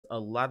a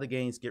lot of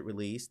games get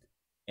released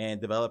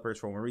and developers,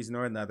 for one reason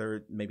or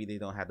another, maybe they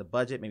don't have the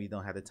budget, maybe they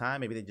don't have the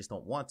time, maybe they just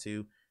don't want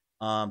to,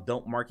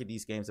 don't market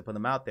these games and put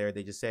them out there.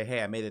 They just say,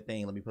 hey, I made a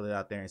thing, let me put it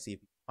out there and see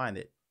if you can find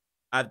it.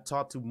 I've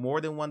talked to more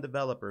than one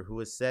developer who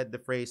has said the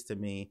phrase to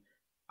me,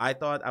 I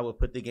thought I would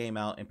put the game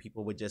out and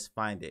people would just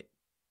find it.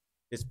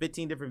 There's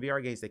 15 different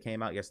VR games that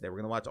came out yesterday. We're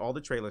going to watch all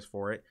the trailers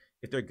for it.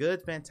 If they're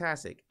good,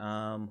 fantastic.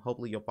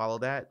 Hopefully you'll follow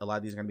that. A lot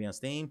of these are going to be on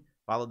Steam.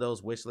 Follow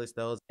those, wishlist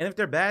those. And if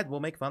they're bad, we'll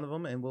make fun of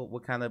them and we'll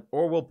kind of,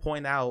 or we'll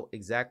point out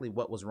exactly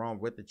what was wrong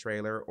with the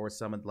trailer or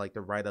some of like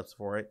the write-ups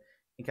for it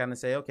and kind of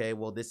say, okay,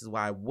 well, this is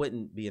why I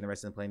wouldn't be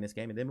interested in playing this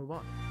game, and then move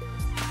on.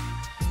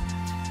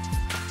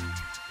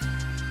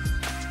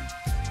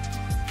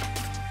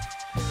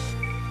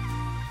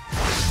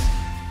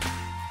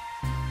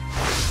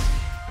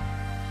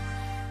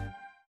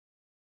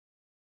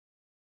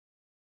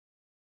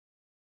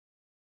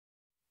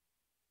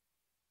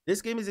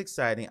 This game is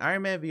exciting.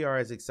 Iron Man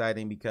VR is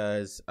exciting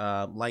because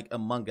like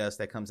Among Us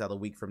that comes out a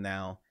week from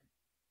now,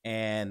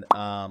 and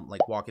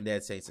like Walking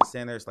Dead, Saints and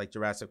Sinners, like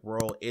Jurassic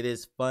World, it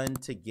is fun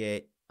to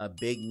get a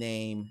big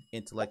name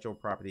intellectual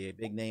property, a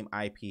big name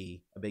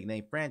IP, a big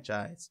name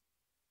franchise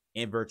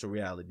in virtual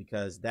reality,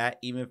 because that,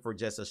 even for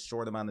just a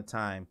short amount of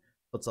time,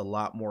 puts a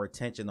lot more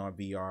attention on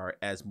VR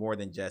as more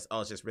than just,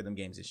 oh, it's just rhythm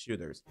games and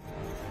shooters.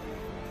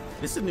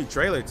 This is a new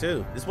trailer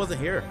too. This wasn't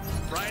here.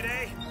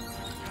 Friday.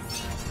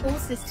 All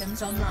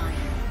systems online.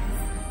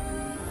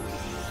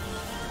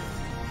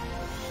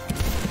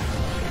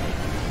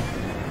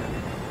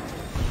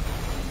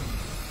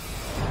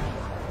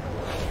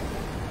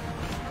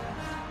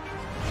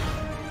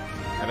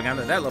 Haven't gotten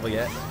to that level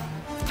yet.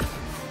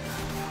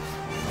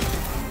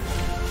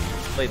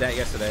 Played that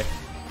yesterday.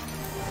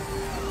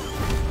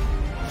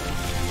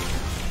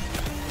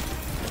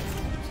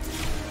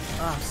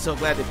 Oh, I'm so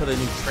glad they put a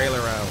new trailer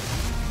out.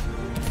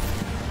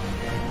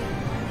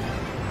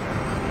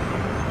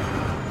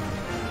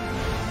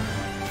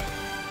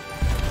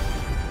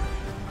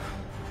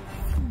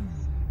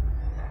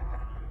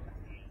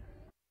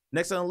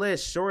 Next on the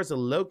list, Shores of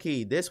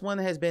Loki. This one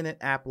has been in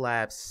App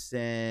Lab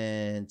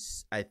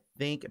since, I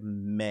think,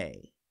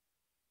 May.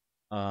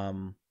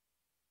 It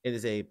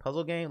is a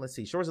puzzle game. Let's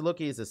see. Shores of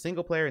Loki is a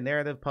single-player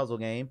narrative puzzle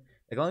game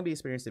that can only be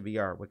experienced in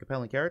VR. With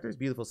compelling characters,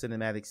 beautiful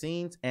cinematic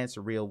scenes, and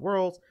surreal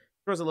worlds,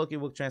 Shores of Loki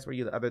will transfer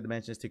you to other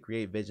dimensions to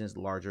create visions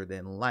larger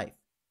than life.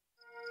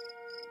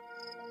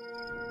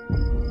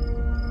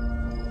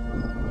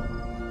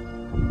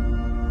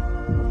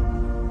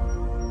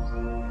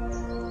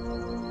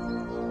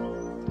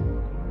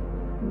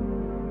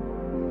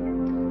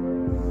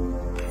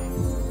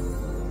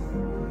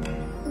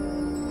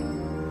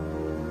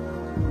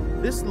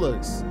 This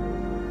looks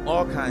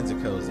all kinds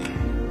of cozy.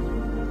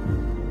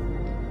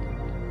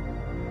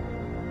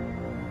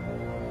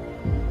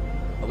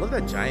 I love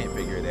that giant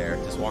figure there,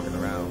 just walking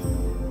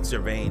around,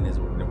 surveying his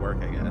work,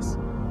 I guess.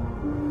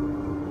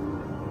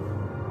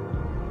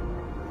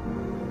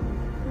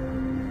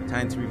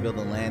 Time to rebuild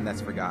the land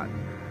that's forgotten.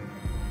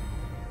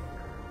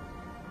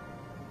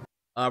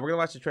 We're gonna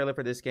watch the trailer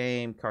for this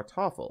game,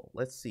 Kartoffel.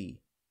 Let's see.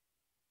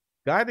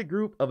 Guide a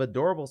group of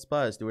adorable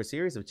spuds through a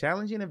series of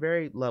challenging and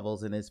varied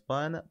levels in this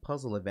fun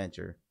puzzle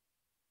adventure.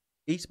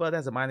 Each spud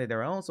has a mind of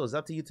their own, so it's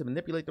up to you to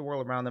manipulate the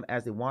world around them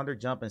as they wander,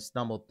 jump, and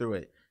stumble through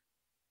it.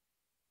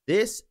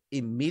 This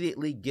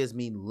immediately gives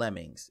me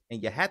Lemmings,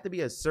 and you have to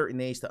be a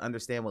certain age to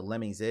understand what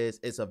Lemmings is.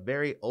 It's a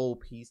very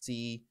old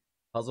PC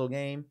puzzle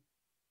game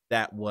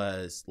that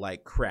was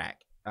like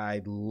crack.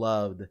 I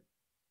loved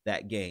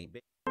that game.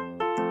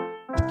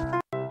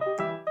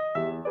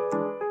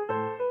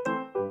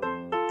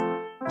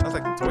 Sounds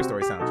like the Toy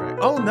Story soundtrack.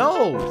 Oh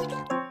no!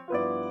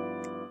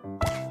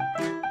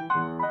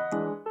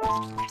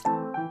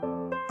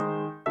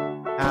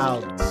 How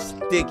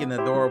stinking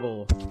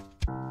adorable.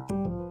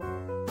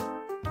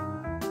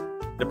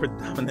 The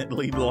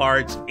predominantly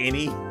large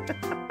any.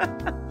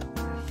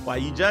 Why are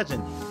you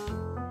judging?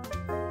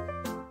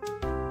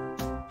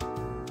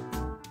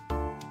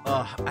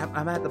 Oh, I'm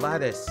gonna have to buy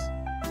this.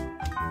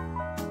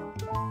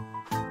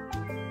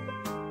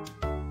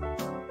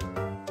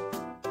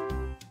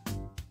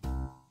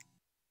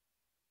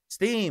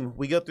 Steam,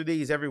 we go through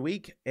these every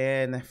week,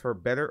 and for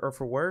better or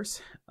for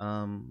worse,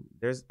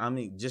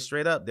 just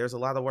straight up, there's a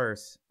lot of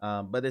worse,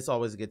 but it's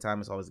always a good time.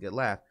 It's always a good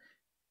laugh.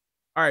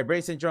 All right,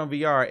 Brain Syndrome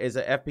VR is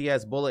a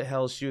FPS bullet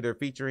hell shooter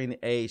featuring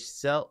a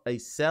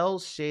cell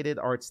shaded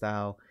art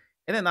style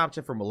and an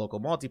option for local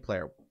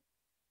multiplayer.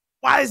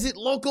 Why is it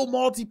local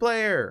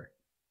multiplayer?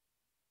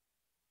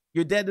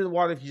 You're dead in the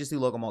water if you just do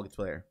local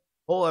multiplayer.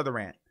 Whole other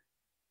rant.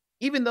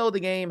 Even though the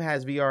game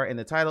has VR in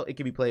the title, it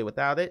can be played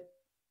without it.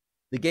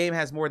 The game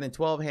has more than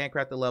 12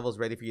 handcrafted levels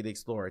ready for you to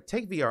explore.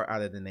 Take VR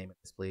out of the name of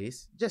this,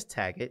 please. Just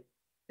tag it.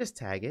 Just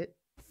tag it.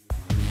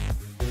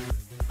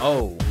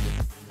 Oh.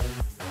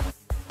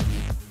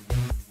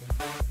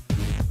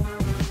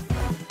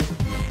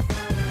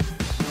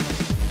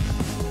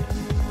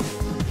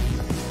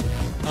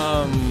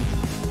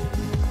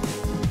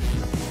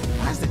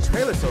 Why is the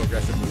trailer so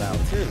aggressively loud,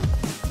 too?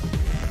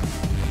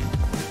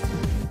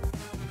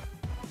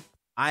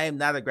 I am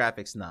not a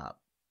graphics snob.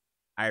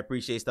 I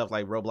appreciate stuff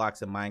like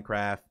Roblox and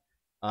Minecraft,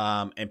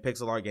 and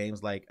pixel art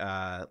games like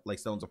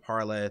Stones of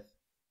Harleth.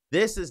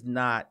 This is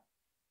not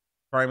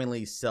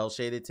primarily cell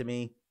shaded to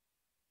me.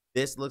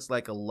 This looks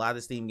like a lot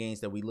of Steam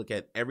games that we look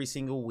at every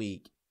single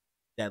week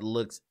that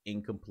looks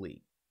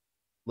incomplete.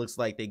 Looks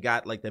like they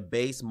got like the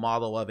base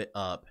model of it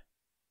up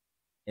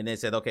and then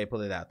said, okay,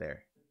 put it out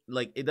there.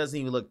 Like, it doesn't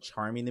even look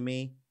charming to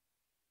me.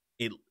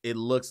 It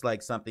looks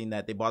like something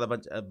that they bought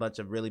a bunch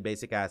of really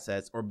basic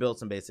assets or built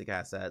some basic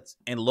assets.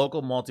 And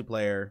local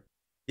multiplayer,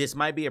 this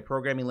might be a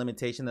programming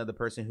limitation of the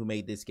person who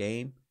made this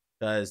game,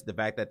 because the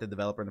fact that the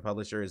developer and the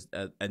publisher is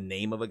a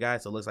name of a guy,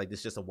 so it looks like this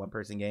is just a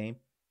one-person game.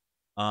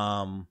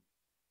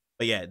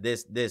 But yeah,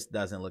 this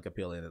doesn't look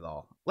appealing at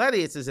all.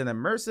 Gladiator is an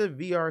immersive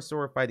VR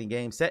sword fighting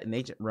game set in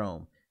ancient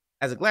Rome.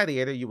 As a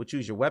gladiator, you will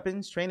choose your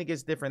weapons, train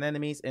against different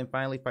enemies, and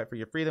finally fight for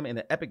your freedom in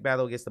an epic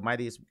battle against the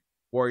mightiest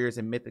warriors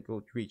and mythical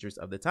creatures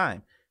of the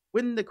time.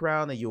 Win the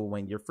crown and you will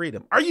win your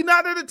freedom. Are you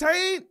not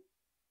entertained?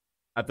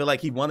 I feel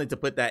like he wanted to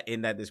put that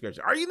in that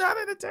description. Are you not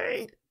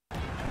entertained?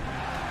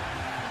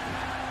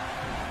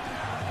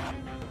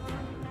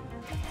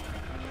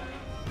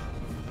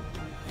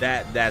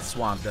 That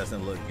swamp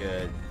doesn't look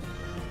good.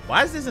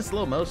 Why is this in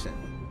slow motion?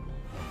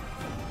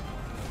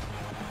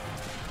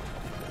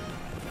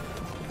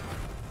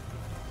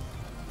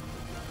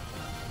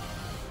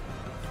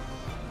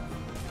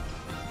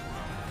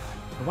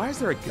 Why is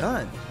there a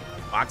gun?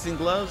 Boxing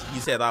gloves?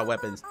 You said all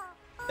weapons.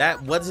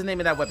 What's the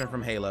name of that weapon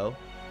from Halo?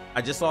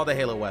 I just saw the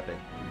Halo weapon.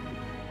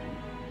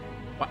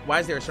 Why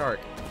is there a shark?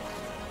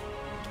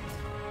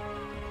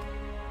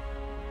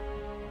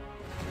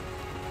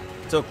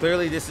 So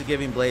clearly this is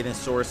giving Blade and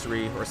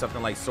sorcery or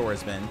something like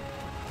swordsman.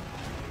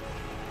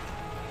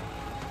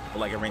 Or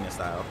like arena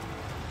style.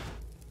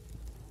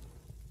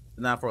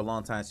 Been out for a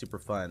long time, super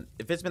fun.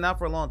 If it's been out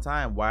for a long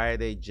time, why is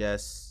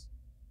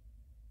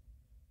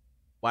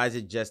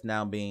it just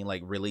now being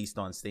like released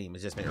on Steam?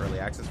 It's just been early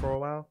access for a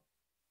while.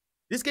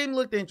 This game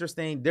looked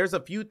interesting. There's a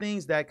few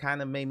things that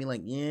kind of made me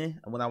like,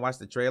 when I watched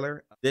the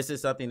trailer. This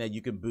is something that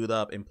you can boot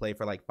up and play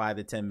for like 5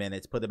 to 10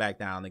 minutes, put it back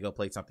down and go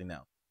play something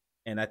else.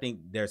 And I think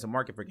there's a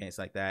market for games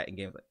like that, and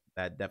games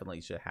that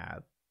definitely should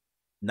have.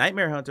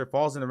 Nightmare Hunter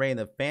falls in the reign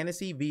of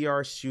fantasy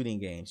VR shooting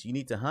games. You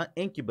need to hunt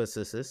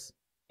incubuses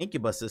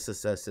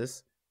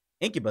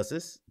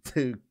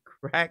to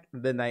crack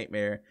the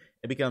nightmare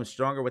and become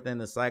stronger within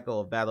the cycle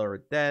of battle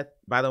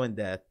and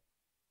death.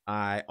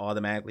 I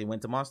automatically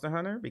went to Monster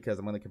Hunter because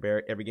I'm going to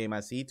compare every game I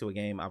see to a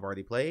game I've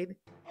already played.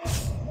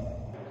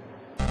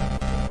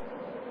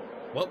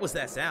 What was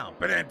that sound?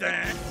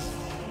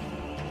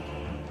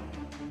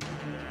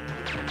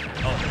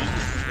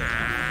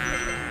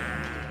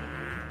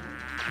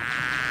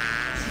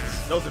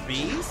 Those are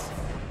bees?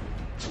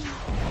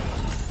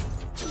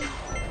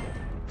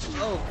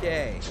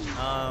 Okay.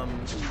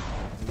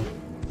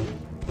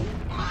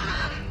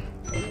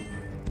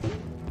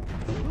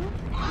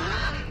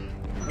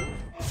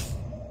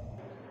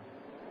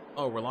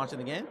 Oh, we're launching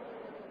again?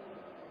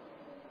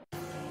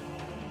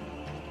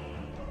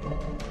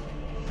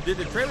 Did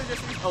the trailer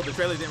just oh, the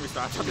trailer didn't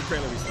restart. I thought the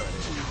trailer restarted.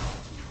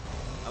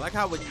 I like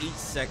how with each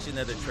section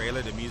of the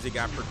trailer, the music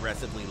got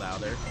progressively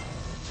louder.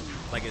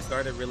 Like it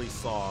started really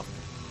soft.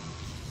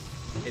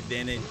 And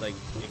then it like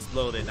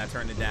exploded and I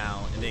turned it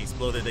down. And then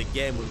exploded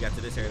again when we got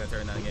to this area and I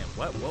turned it down again.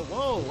 What?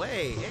 Whoa,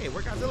 hey,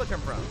 where Godzilla come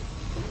from?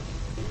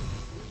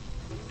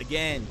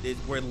 Again,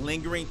 we're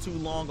lingering too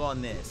long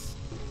on this.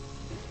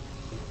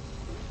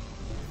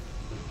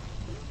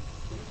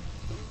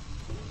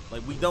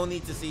 Like, we don't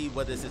need to see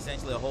what is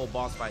essentially a whole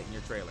boss fight in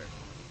your trailer.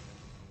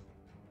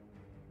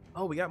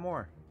 Oh, we got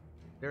more.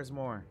 There's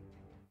more.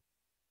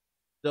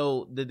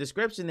 So the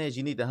description is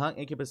you need to hunt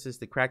incubuses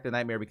to crack the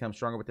nightmare, become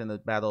stronger within the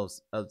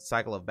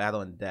cycle of battle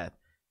and death.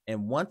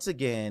 And once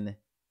again,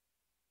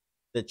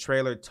 the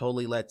trailer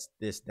totally lets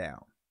this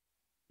down.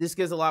 This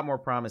gives a lot more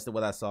promise than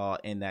what I saw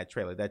in that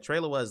trailer. That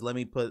trailer was, let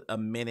me put a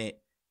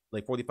minute,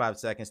 like 45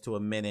 seconds to a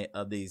minute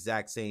of the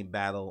exact same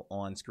battle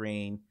on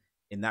screen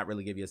and not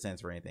really give you a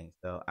sense for anything.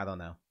 So I don't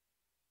know.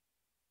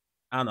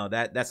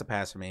 That's a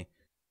pass for me.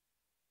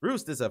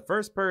 Roost is a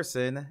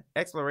first-person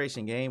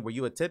exploration game where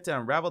you attempt to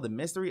unravel the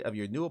mystery of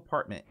your new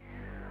apartment.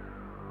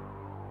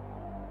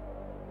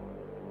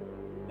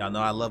 Y'all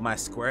know I love my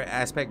square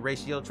aspect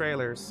ratio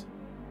trailers.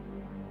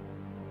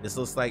 This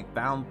looks like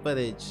found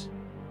footage.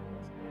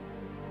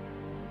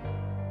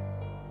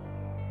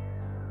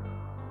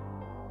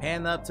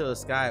 Pan up to a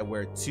sky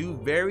where two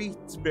very,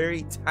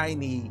 very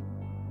tiny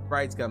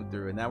sprites come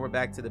through, and now we're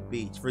back to the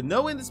beach for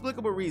no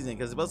inexplicable reason,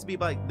 because it's supposed to be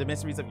like the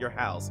mysteries of your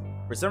house.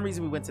 For some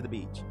reason, we went to the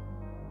beach.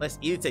 Let's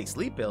either take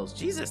sleep pills.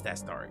 Jesus,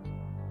 that's dark.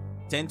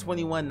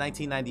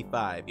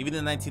 10/21/1995. Even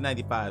in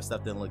 1995,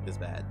 stuff didn't look this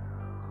bad.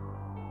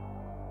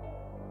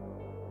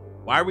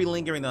 Why are we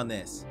lingering on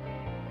this?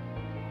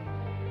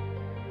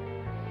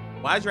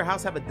 Why does your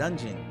house have a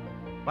dungeon?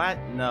 What?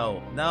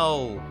 No.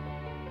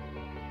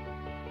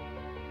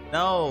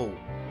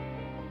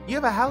 You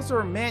have a house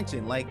or a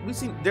mansion. Like, we've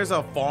seen, there's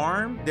a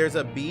farm, there's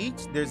a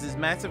beach, there's this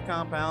massive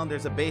compound,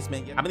 there's a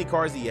basement. How many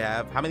cars do you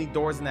have? How many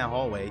doors in that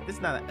hallway? This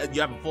is not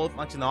you have a full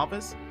function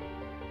office?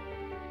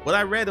 What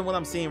I read and what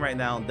I'm seeing right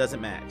now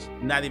doesn't match.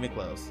 Not even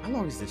close. How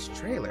long is this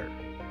trailer?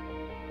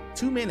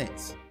 2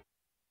 minutes.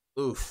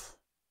 Oof.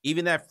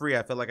 Even that free,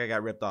 I feel like I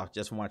got ripped off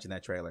just from watching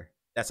that trailer.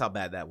 That's how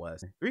bad that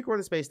was.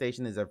 3/4 Space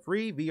Station is a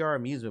free VR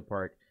amusement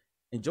park.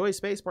 Enjoy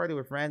Space Party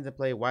with friends and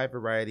play a wide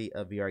variety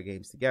of VR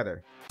games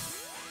together.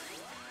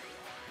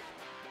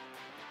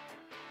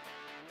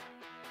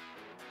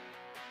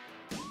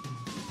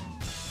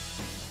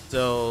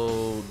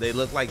 So they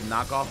look like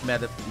knockoff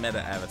meta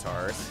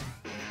avatars.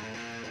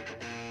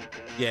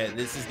 Yeah,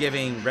 this is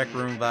giving Rec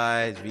Room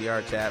vibes,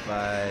 VR chat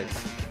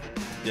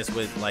vibes, just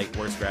with like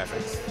worse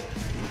graphics.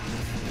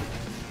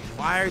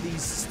 Why are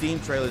these Steam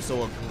trailers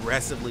so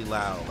aggressively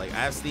loud? Like, I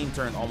have Steam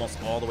turned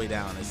almost all the way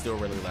down. It's still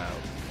really loud.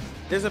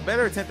 There's a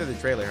better attempt at the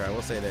trailer here, I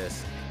will say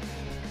this.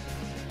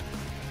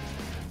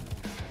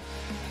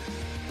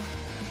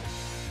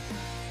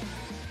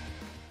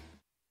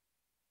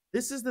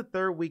 This is the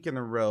third week in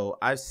a row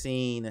I've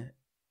seen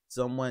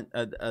someone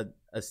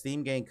a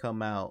Steam game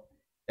come out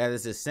that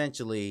is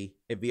essentially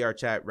a VR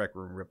chat Rec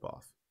Room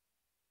ripoff.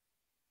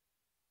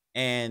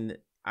 And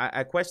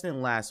I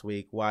questioned last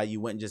week why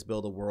you wouldn't just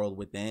build a world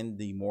within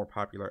the more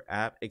popular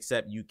app,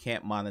 except you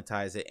can't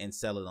monetize it and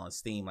sell it on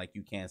Steam like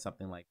you can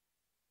something like.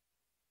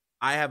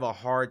 I have a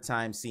hard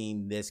time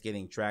seeing this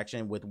getting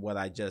traction with what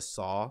I just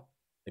saw.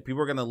 Like,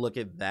 people are gonna look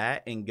at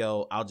that and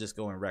go, "I'll just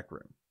go in Rec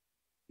Room,"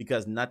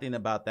 because nothing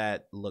about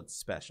that looked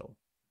special.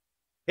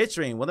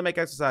 HitStream, want to make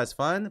exercise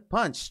fun?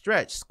 Punch,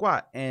 stretch,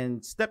 squat,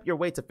 and step your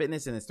way to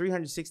fitness in this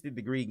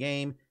 360-degree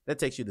game that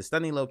takes you to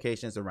stunning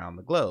locations around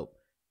the globe.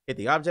 Hit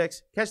the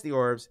objects, catch the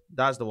orbs,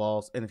 dodge the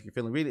walls, and if you're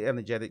feeling really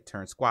energetic,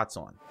 turn squats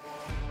on.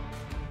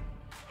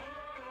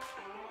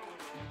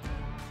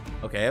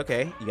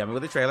 Okay, you got me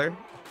with the trailer.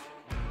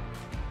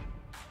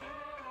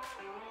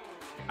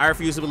 I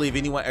refuse to believe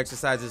anyone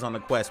exercises on the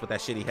Quest with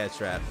that shitty head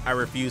strap. I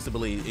refuse to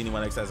believe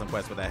anyone exercises on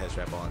Quest with that head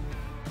strap on.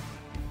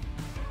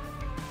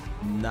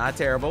 Not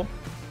terrible.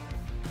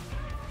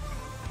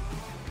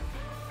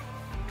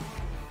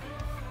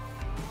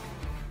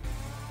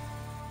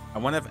 I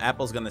wonder if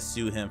Apple's gonna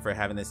sue him for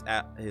having his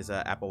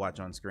Apple Watch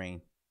on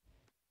screen.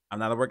 I'm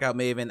not a workout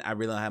maven. I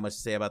really don't have much to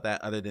say about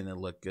that other than it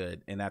looked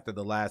good. And after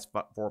the last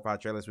 4 or 5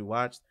 trailers we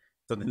watched,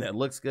 something that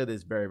looks good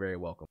is very, very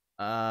welcome.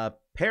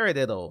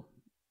 Paradiddle.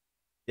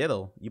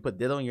 Diddle. You put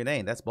diddle in your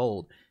name. That's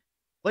bold.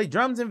 Play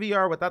drums in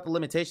VR without the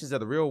limitations of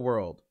the real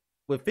world.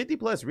 With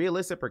 50+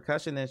 realistic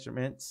percussion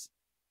instruments,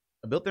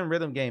 a built-in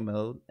rhythm game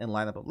mode, and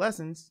lineup of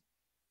lessons,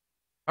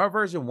 our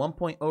version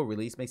 1.0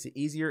 release makes it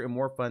easier and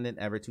more fun than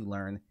ever to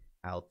learn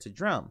how to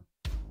drum.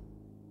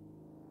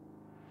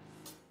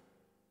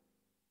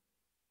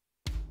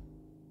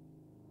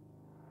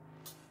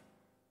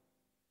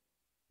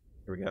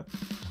 Here we go.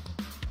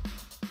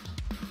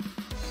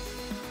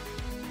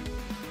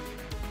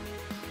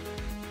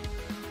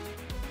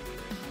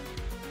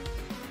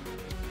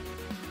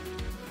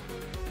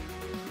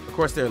 Of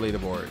course, there are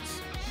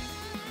leaderboards.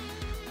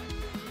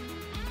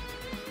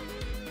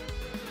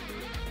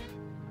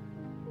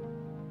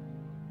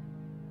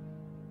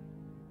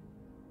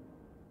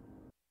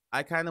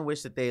 I kind of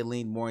wish that they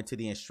leaned more into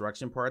the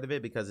instruction part of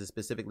it, because it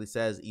specifically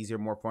says easier,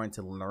 more fun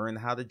to learn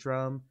how to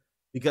drum.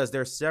 Because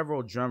there's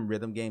several drum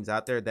rhythm games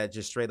out there that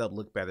just straight up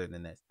look better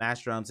than this.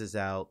 Smash Drums is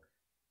out.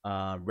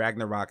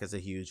 Ragnarok is a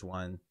huge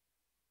one.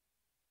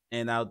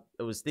 And I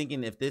was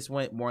thinking if this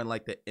went more in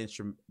like the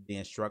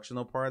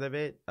instructional part of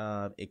it,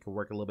 it could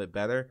work a little bit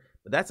better.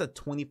 But that's a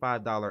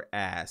 $25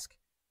 ask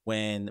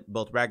when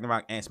both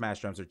Ragnarok and Smash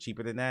Drums are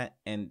cheaper than that,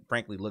 and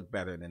frankly look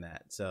better than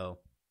that. So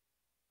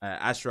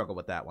I struggle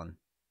with that one.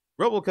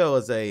 Roboco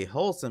is a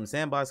wholesome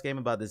sandbox game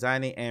about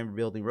designing and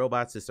building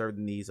robots to serve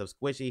the needs of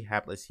squishy,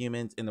 hapless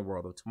humans in the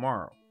world of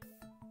tomorrow.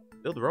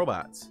 Build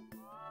robots.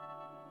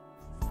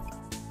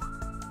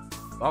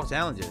 Solve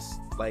challenges,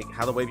 like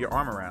how to wave your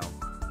arm around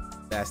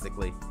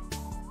fantastically.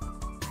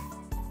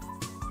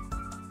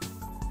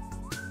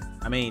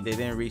 I mean, they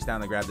didn't reach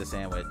down to grab the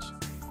sandwich.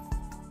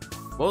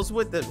 What was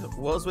with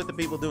the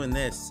people doing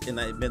this in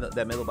that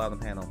middle bottom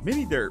panel?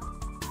 Mini derp.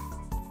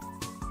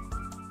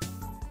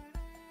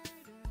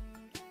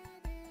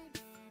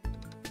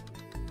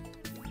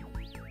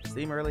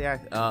 Steam early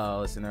access.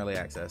 Oh, it's in early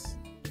access.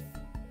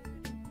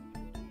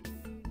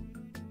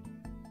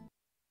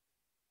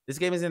 This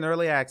game is in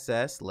early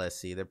access. Let's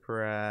see the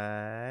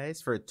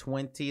price for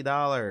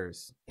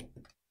 $20.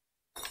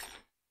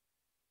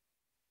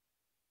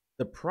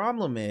 The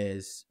problem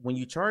is when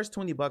you charge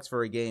 $20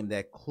 for a game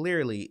that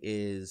clearly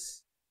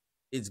is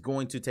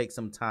going to take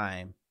some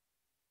time,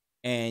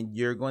 and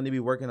you're going to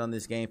be working on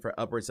this game for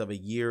upwards of a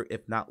year,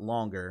 if not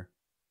longer.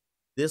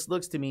 This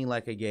looks to me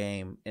like a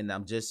game, and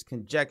I'm just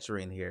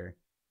conjecturing here,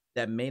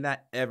 that may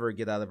not ever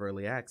get out of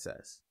early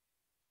access.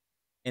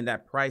 And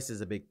that price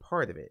is a big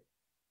part of it.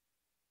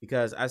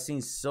 Because I've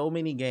seen so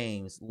many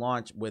games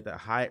launch with a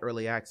high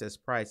early access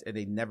price and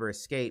they never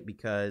escape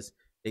because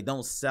they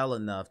don't sell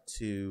enough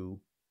to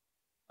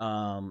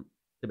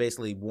to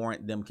basically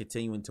warrant them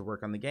continuing to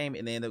work on the game,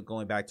 and they end up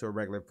going back to a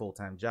regular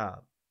full-time job.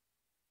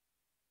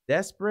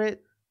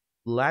 Desperate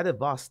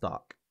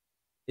Vladivostok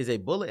is a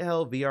bullet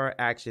hell VR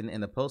action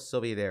in the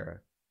post-Soviet era,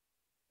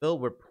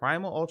 filled with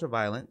primal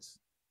ultraviolence,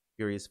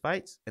 furious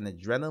fights, and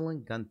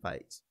adrenaline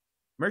gunfights.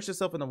 Immerse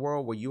yourself in a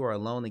world where you are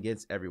alone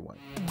against everyone.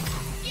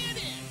 Get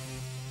it!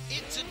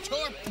 It's a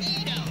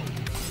torpedo!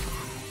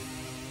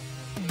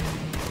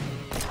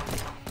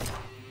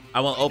 I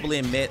will openly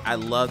admit I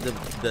love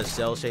the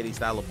cel shading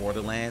style of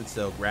Borderlands,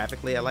 so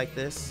graphically I like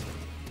this.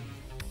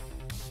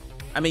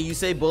 I mean, you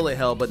say bullet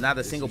hell, but not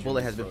a single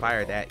bullet has been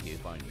fired at you.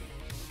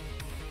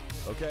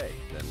 Okay,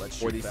 then let's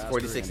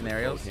 46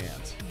 scenarios.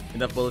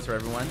 Enough bullets for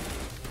everyone.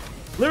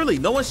 Literally,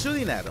 no one's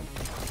shooting at him.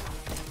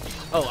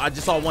 Oh, I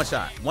just saw one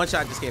shot. One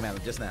shot just came at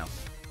him just now.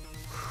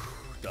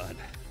 Done.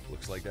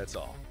 Looks like that's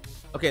all.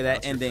 Okay,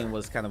 that ending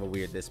was kind of a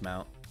weird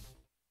dismount.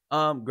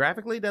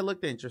 Graphically, that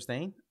looked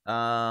interesting.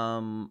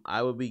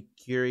 I would be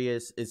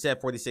curious. It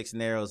said 46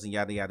 scenarios and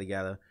yada yada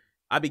yada.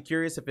 I'd be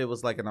curious if it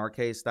was like an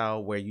arcade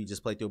style where you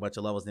just play through a bunch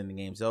of levels and then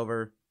the game's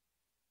over,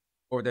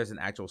 or there's an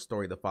actual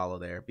story to follow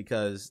there,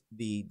 because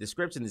the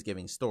description is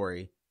giving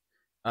story.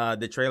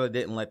 The trailer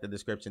didn't let the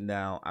description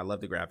down. I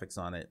love the graphics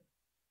on it.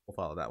 We'll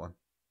follow that one.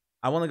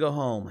 I want to go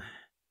home.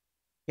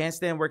 Can't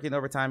stand working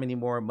overtime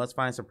anymore. Must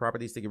find some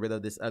properties to get rid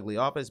of this ugly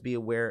office. Be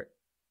aware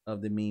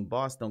of the mean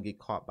boss. Don't get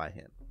caught by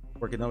him.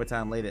 Working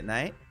overtime late at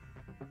night.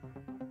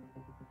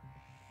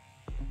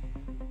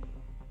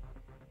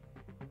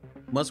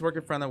 Must work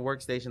in front of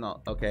workstation.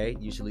 Okay,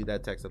 you should leave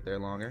that text up there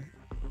longer.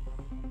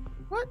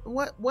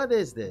 What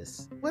is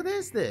this? What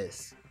is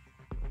this?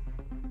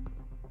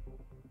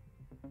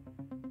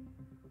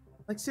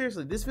 Like,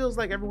 seriously, this feels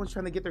like everyone's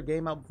trying to get their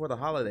game out before the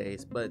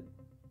holidays, but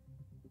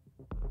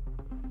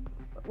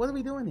what are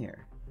we doing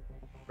here?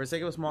 For the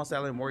sake of a small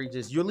salary and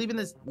mortgages, you're leaving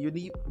this.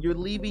 You're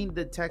leaving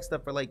the text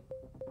up for like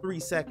 3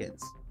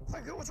 seconds.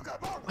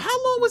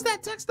 How long was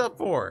that text up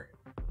for?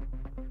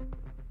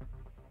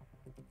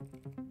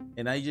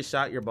 And now you just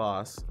shot your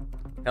boss.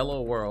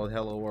 Hello world,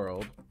 hello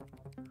world.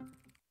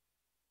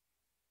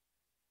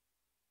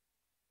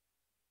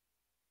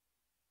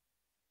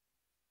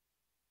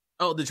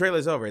 Oh, the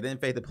trailer's over. It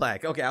didn't fade to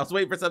black. Okay, I was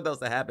waiting for something else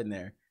to happen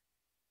there.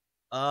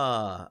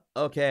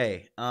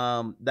 Okay.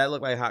 That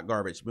looked like hot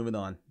garbage. Moving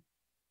on.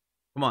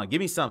 Come on, give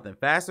me something.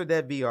 Faster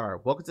Dead VR.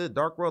 Welcome to the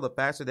dark world of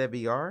Faster Dead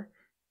VR.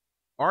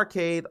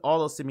 Arcade,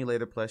 auto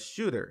simulator plus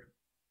shooter.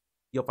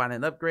 You'll find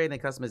an upgrade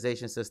and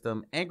customization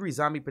system, angry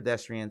zombie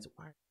pedestrians,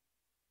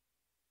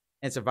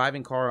 and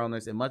surviving car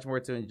owners, and much more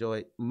to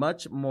enjoy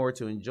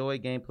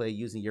gameplay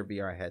using your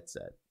VR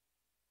headset.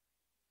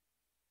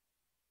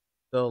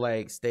 So,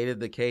 like, State of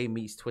Decay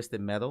meets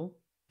Twisted Metal.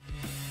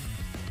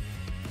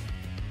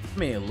 I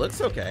mean, it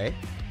looks okay.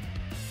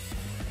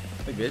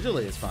 Like,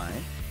 visually, it's fine.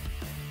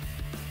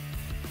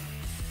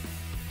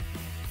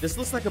 This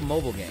looks like a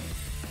mobile game.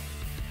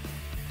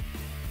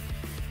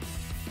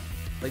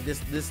 Like,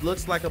 this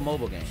looks like a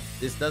mobile game.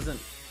 This doesn't...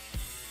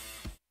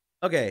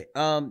 Okay,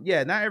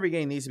 yeah, not every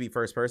game needs to be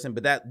first person,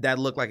 but that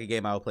looked like a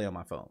game I would play on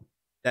my phone.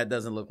 That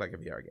doesn't look like a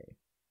VR game.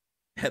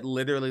 That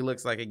literally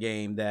looks like a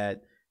game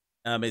that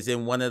is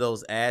in one of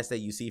those ads that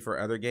you see for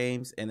other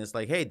games, and it's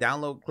like, hey,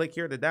 download, click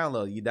here to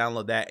download. You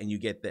download that and you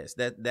get this.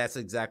 That's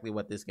exactly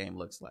what this game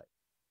looks like.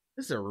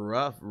 This is a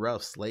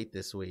rough slate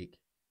this week.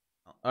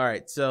 All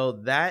right, so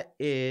that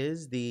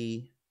is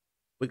the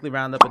weekly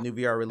roundup of new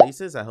VR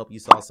releases. I hope you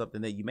saw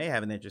something that you may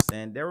have an interest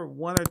in. There were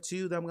 1 or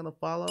 2 that I'm going to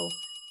follow.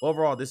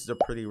 Overall, this is a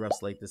pretty rough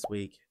slate this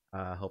week.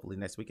 Hopefully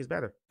next week is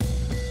better.